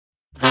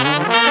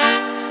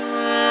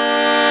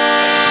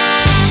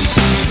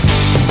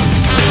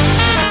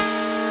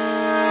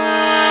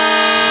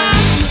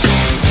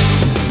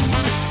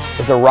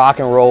a rock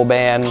and roll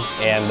band,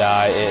 and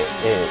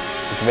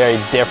it's very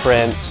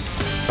different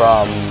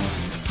from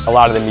a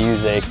lot of the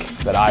music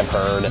that I've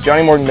heard.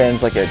 Jonnie Morgan Band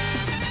is like a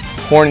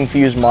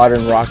horn-infused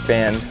modern rock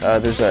band.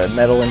 There's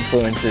metal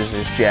influences,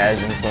 there's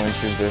jazz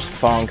influences, there's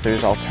funk,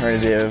 there's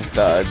alternative.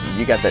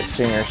 You got that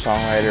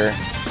singer-songwriter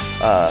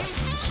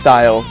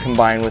style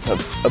combined with a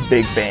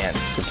big band.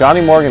 The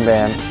Jonnie Morgan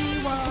Band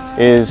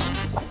is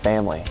a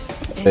family.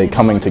 A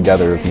coming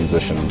together of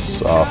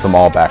musicians from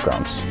all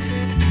backgrounds.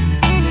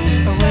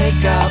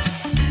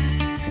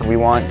 We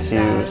want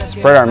to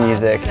spread our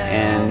music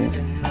in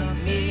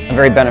a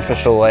very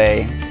beneficial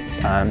way,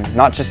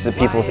 not just to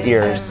people's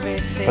ears,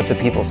 but to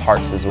people's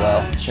hearts as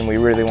well. And we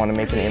really want to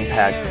make an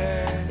impact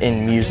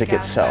in music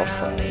itself.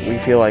 We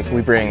feel like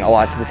we bring a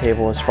lot to the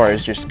table as far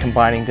as just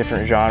combining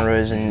different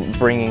genres and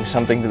bringing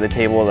something to the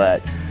table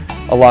that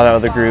a lot of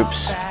other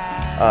groups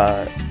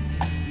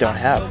don't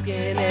have.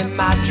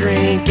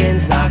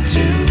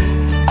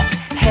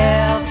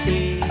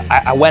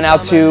 I went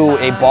out to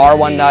a bar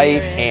one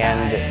night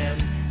and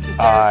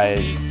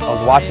I was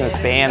watching this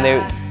band.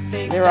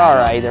 They were all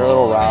right, they're a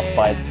little rough,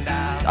 but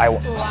I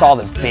saw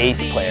the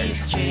bass player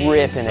just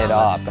ripping it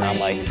up, and I'm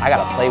like, I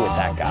gotta play with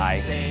that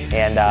guy.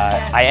 And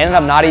I ended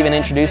up not even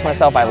introducing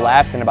myself. I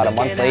left, and about a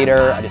month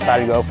later, I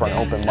decided to go for an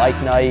open mic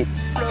night,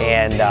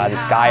 and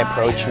this guy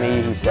approached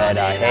me. He said,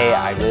 hey,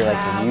 I really like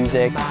your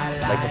music.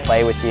 I'd like to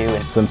play with you.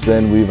 And since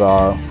then, we've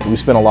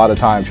spent a lot of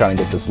time trying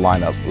to get this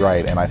lineup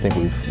right, and I think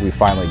we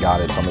finally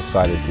got it, so I'm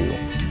excited to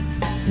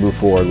move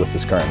forward with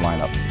this current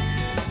lineup.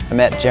 I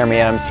met Jeremy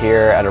Adams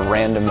here at a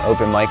random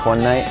open mic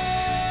one night.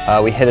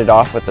 We hit it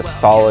off with a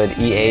solid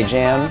EA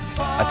jam.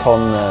 I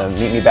told him to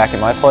meet me back at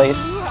my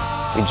place.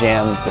 We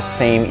jammed the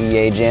same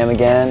EA jam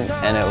again,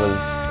 and it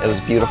was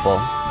beautiful.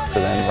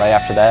 So then right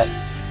after that,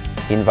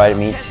 he invited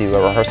me to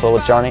a rehearsal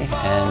with Jonnie,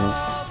 and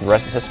the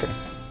rest is history.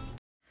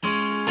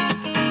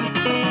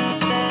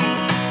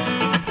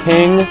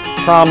 King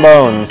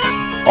trombones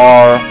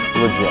are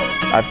legit.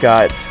 I've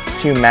got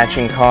two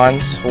matching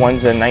cons.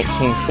 One's a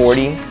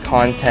 1940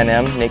 Con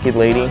 10M Naked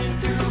Lady,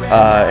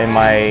 and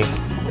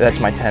that's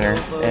my tenor.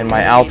 And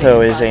my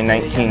alto is a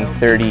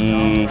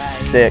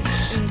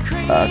 1936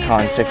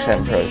 Con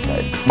 6M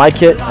prototype. My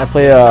kit, I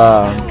play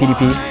a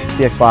PDP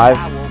CX5,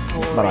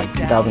 about like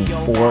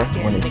 2004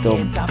 when they still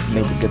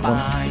made the good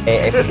ones.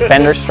 A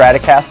Fender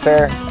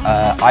Stratocaster,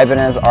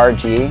 Ibanez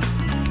RG,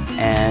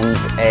 and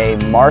a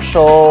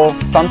Marshall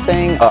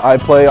something. I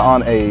play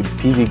on a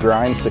PV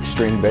Grind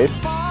 6-string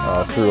bass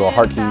through a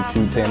Hartke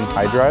 210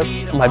 high drive.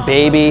 my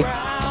baby,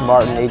 it's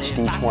Martin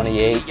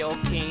HD28.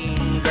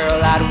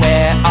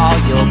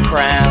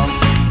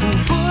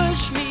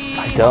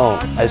 I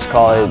don't. I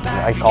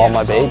call it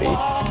my baby.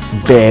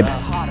 Babe.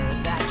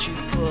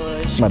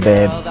 My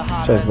babe.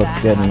 Just looks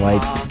good and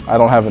light. I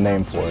don't have a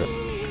name for it,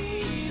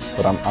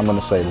 but I'm going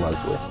to say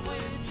Leslie.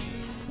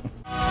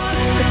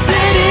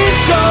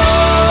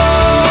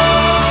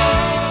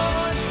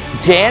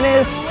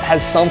 Janice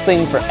has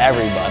something for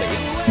everybody.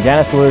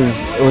 Janice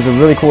was a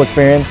really cool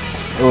experience.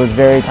 It was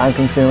very time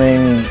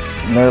consuming,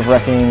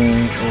 nerve-wracking,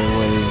 it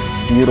was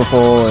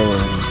beautiful, it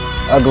was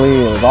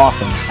ugly, it was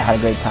awesome. I had a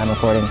great time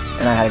recording,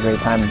 and I had a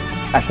great time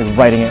actually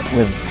writing it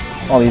with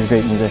all these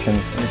great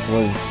musicians, which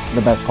was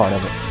the best part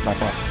of it by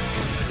far.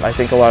 I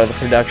think a lot of the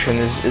production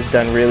is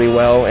done really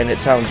well, and it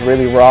sounds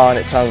really raw, and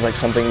it sounds like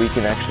something we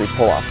can actually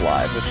pull off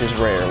live, which is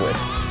rare with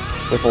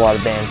a lot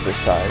of bands this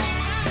size.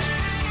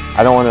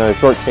 I don't want to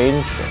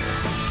shortchange things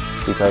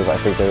because I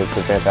think that it's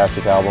a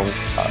fantastic album.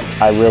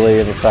 I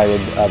really am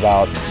excited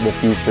about the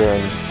future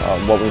and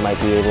what we might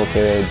be able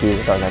to do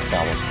with our next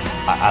album.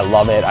 I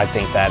love it. I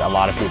think that a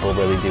lot of people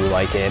really do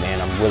like it,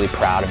 and I'm really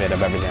proud of it,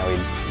 of everything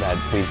that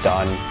we've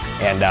done,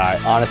 and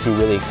honestly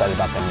really excited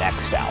about the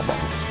next album.